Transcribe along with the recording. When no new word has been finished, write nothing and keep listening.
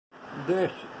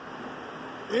This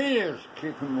is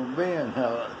Kicking with Ben.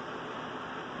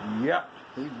 Yep,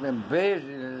 he's been busy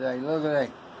today. Look at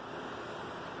that.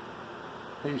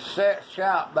 He's set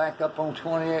shop back up on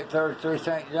 2833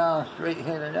 St. John Street,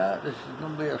 headed up. This is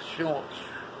going to be a short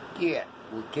skit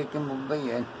with Kicking with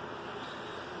Ben.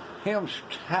 Him's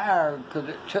tired because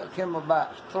it took him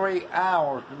about 3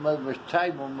 hours to move his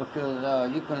table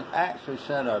because you can actually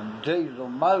set a diesel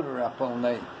motor up on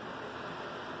there.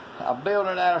 I built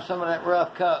it out of some of that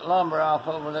rough cut lumber off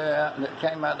over there that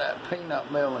came out of that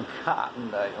peanut mill in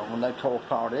Cottondale when they tore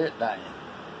part of it down.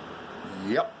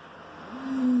 Yep.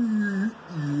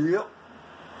 Yep.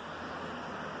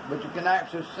 But you can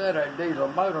actually set a diesel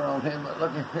motor on him. But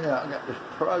look at here, I got this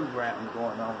program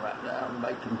going on right now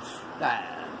making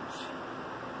stands.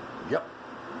 Yep.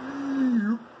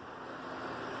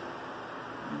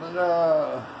 But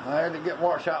I had to get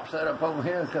workshop set up over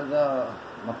here because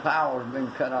my power's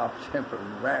been cut off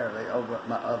temporarily over at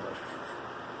my other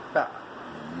spot.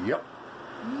 Yep.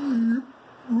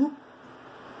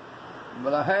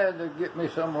 But I had to get me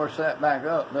somewhere set back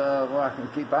up where I can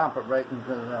keep operating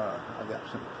because I got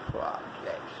some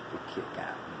projects to kick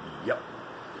out. Yep.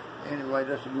 Anyway,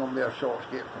 this is going to be a short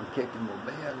skit from Kicking with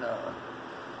Ben.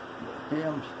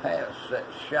 Him has set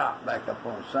shop back up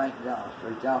on St. John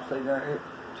Street. Y'all see there? It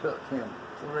took him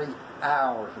 3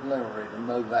 hours literally to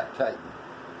move that table.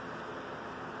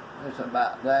 It's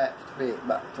about that thick,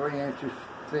 about 3 inches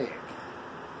thick.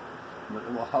 But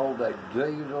it will hold a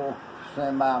diesel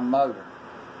semi-motor.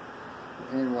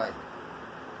 Anyway,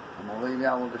 I'm going to leave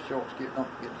y'all with a short skit. Don't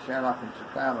forget to share, like, and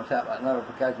subscribe, and tap that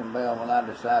notification bell when I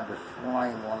decide to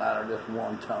swing one out of this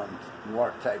 1-ton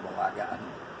work table I got here.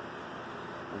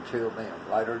 Until then,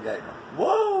 later, Gator.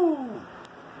 Whoa!